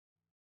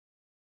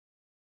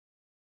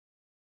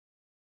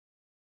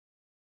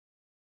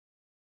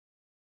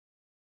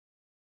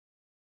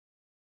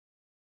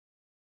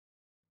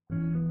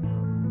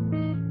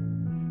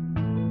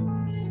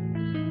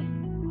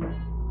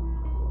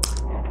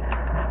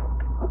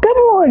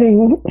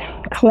morning,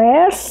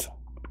 class.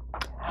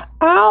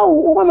 Our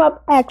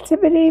warm-up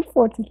activity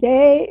for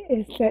today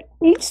is that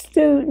each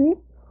student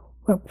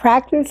will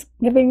practice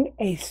giving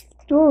a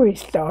story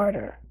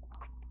starter.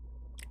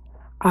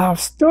 Our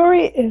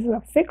story is a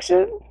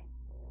fiction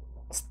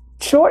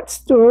short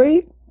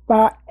story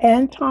by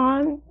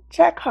Anton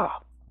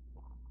Chekhov.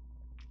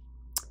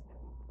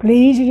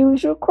 Please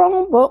use your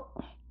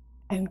Chromebook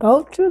and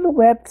go to the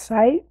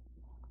website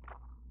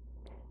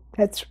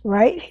that's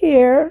right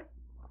here.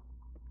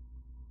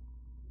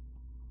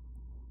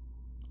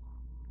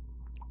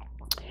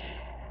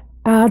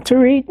 To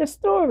read the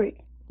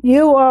story.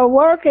 You are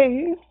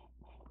working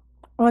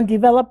on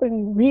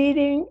developing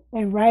reading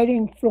and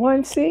writing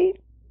fluency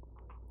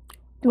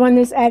during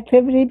this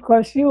activity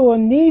because you will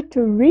need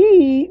to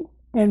read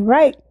and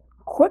write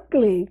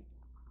quickly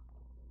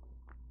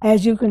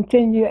as you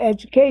continue your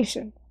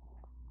education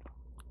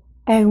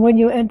and when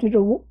you enter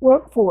the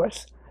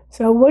workforce.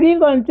 So what are you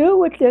going to do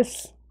with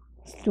this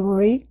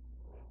story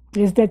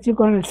is that you're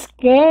going to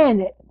scan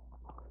it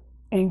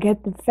and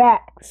get the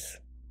facts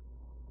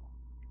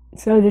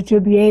so that you'll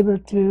be able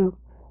to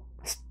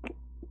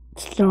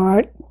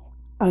start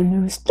a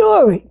new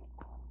story.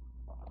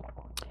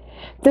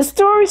 The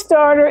story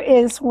starter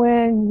is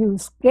when you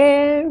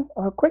scan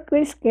or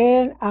quickly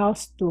scan our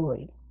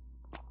story.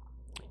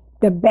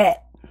 The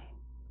Bet,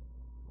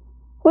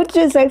 which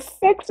is a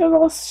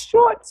fictional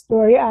short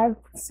story, I've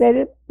said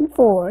it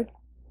before,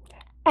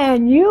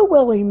 and you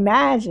will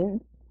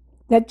imagine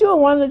that you're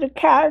one of the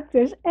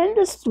characters in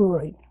the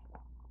story,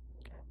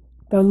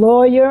 the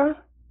lawyer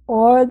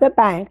or the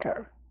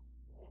banker.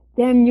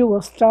 Then you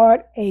will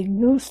start a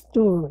new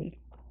story.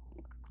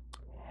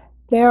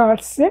 There are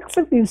 6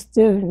 of you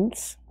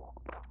students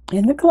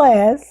in the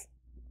class,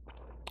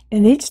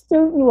 and each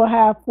student will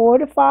have 4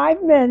 to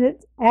 5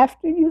 minutes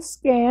after you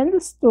scan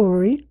the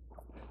story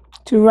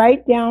to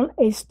write down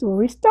a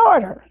story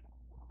starter.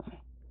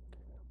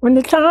 When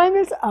the time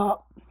is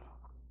up,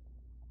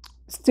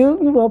 the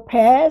student will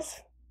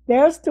pass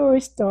their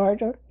story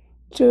starter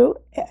to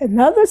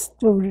another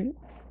student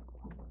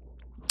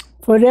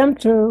for them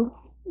to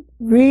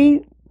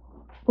read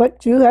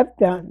what you have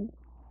done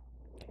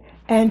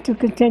and to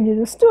continue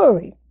the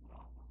story.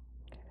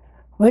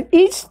 When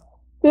each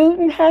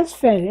student has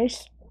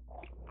finished,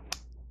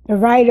 the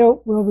writer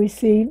will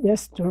receive their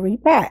story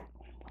back.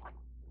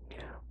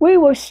 We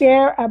will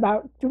share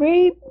about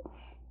 3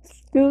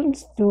 student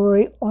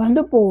stories on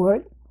the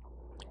board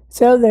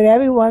so that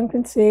everyone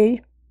can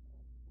see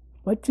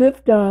what you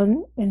have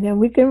done, and then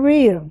we can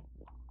read them.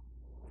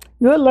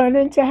 You're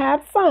learning to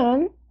have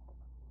fun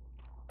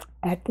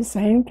at the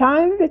same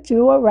time that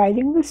you are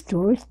writing the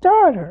story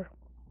starter.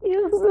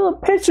 Use little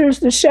pictures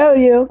to show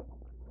you.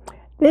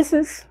 This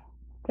is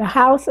the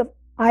house of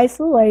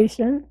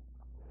isolation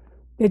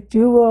that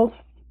you will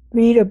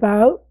read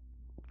about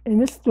in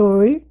the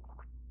story.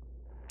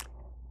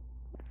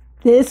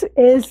 This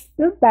is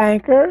the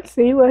banker.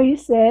 See what he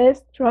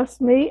says,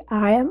 "Trust me,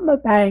 I am a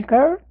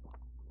banker."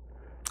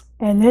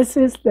 And this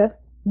is the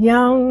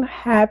young,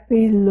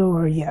 happy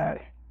lawyer.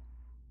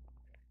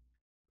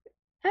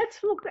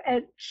 Let's look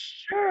at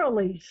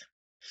Shirley's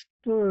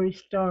story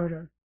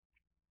starter.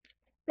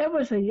 There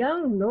was a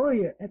young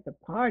lawyer at the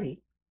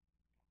party,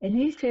 and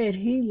he said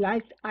he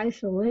liked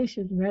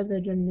isolation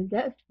rather than the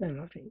death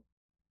penalty.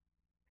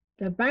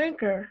 The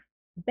banker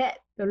bet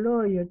the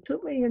lawyer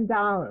 $2 million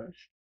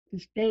to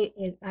stay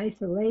in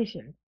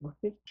isolation for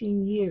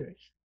 15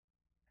 years.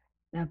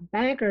 The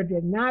banker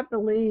did not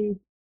believe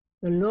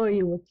the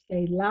lawyer would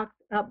stay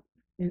locked up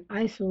in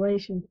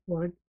isolation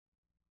for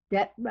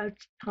that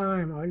much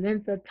time or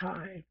length of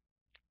time.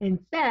 In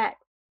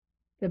fact,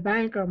 the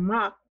banker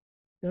mocked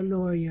the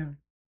lawyer.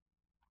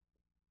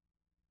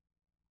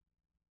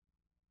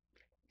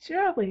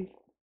 Shirley,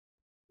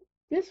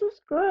 this was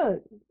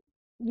good.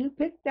 You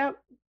picked up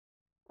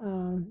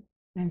and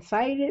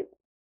cited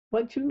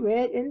what you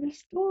read in the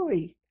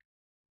story.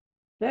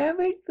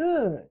 Very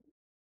good.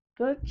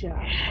 Good job.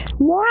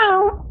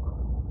 Now,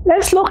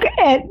 let's look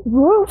at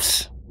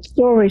Ruth's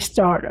story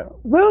starter.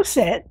 Ruth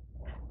said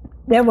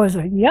there was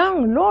a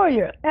young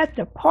lawyer at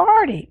the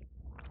party,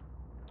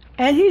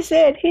 and he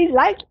said he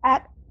liked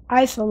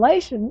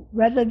isolation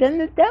rather than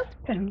the death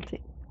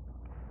penalty.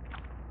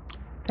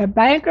 The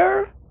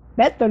banker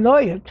bet the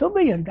lawyer $2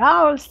 million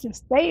to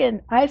stay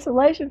in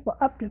isolation for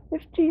up to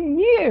 15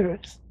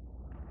 years.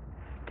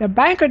 The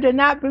banker did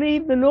not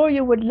believe the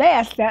lawyer would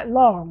last that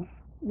long,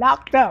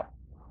 locked up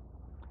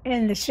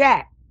in the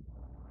shack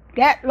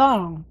that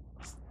long.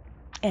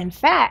 In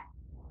fact,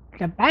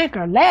 the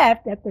banker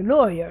laughed at the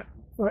lawyer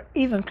for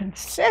even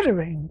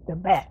considering the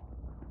bet.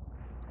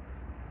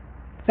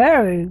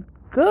 Very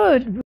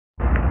good.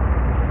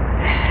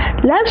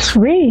 Let's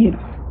read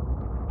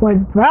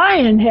what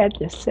Brian had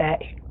to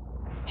say.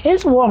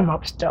 His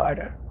warm-up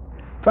starter.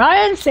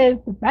 Brian says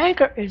the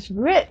banker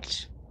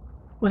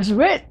was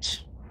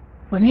rich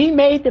when he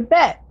made the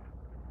bet,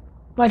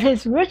 but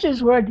his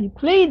riches were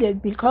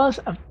depleted because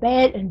of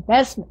bad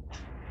investments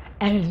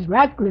and his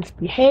reckless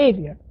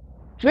behavior,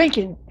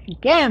 drinking and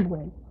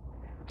gambling.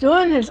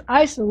 During his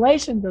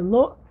isolation, the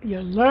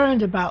lawyer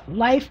learned about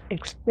life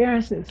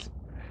experiences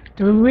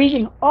through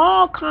reading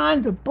all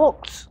kinds of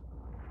books,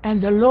 and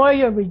the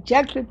lawyer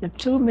rejected the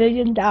 $2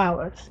 million.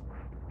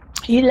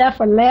 He left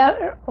a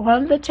letter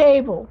on the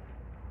table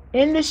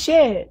in the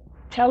shed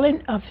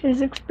telling of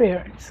his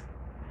experience.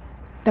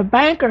 The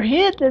banker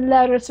hid the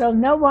letter so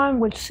no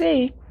one would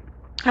see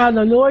how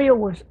the lawyer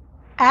was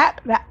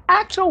the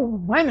actual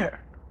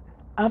winner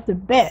of the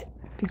bet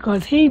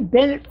because he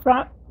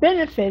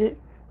benefited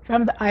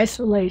from the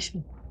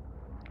isolation.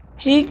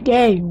 He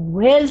gained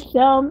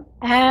wisdom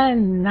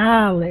and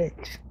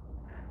knowledge.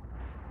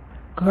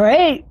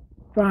 Great,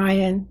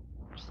 Brian.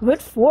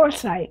 Good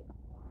foresight.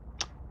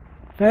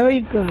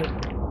 Very good.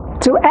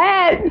 To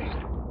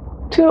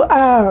add to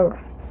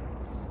our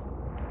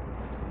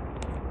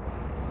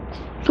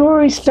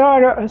story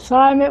starter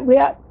assignment, we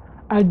have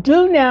a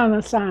do now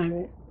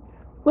assignment,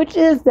 which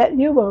is that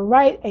you will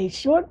write a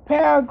short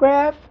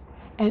paragraph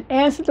and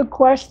answer the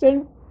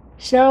question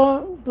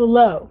shown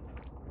below.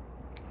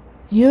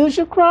 Use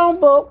your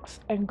Chromebooks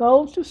and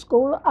go to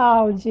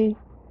Schoolology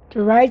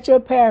to write your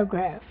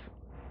paragraph,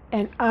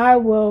 and I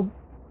will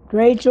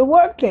grade your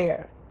work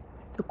there.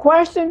 The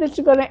question that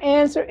you're going to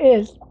answer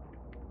is,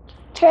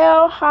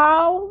 tell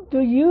how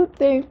do you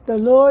think the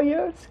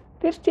lawyer's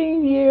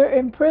 15-year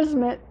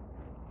imprisonment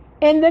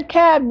in the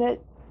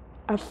cabinet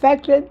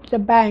affected the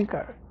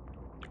banker?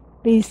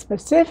 Be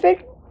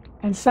specific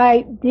and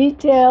cite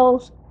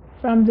details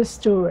from the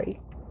story.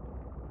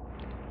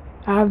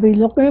 I'll be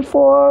looking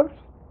forward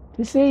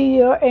to see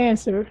your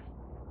answer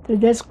to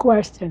this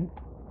question.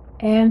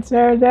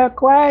 Answer the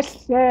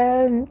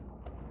question.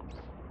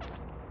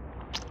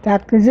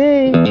 Dr.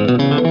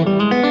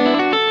 Z.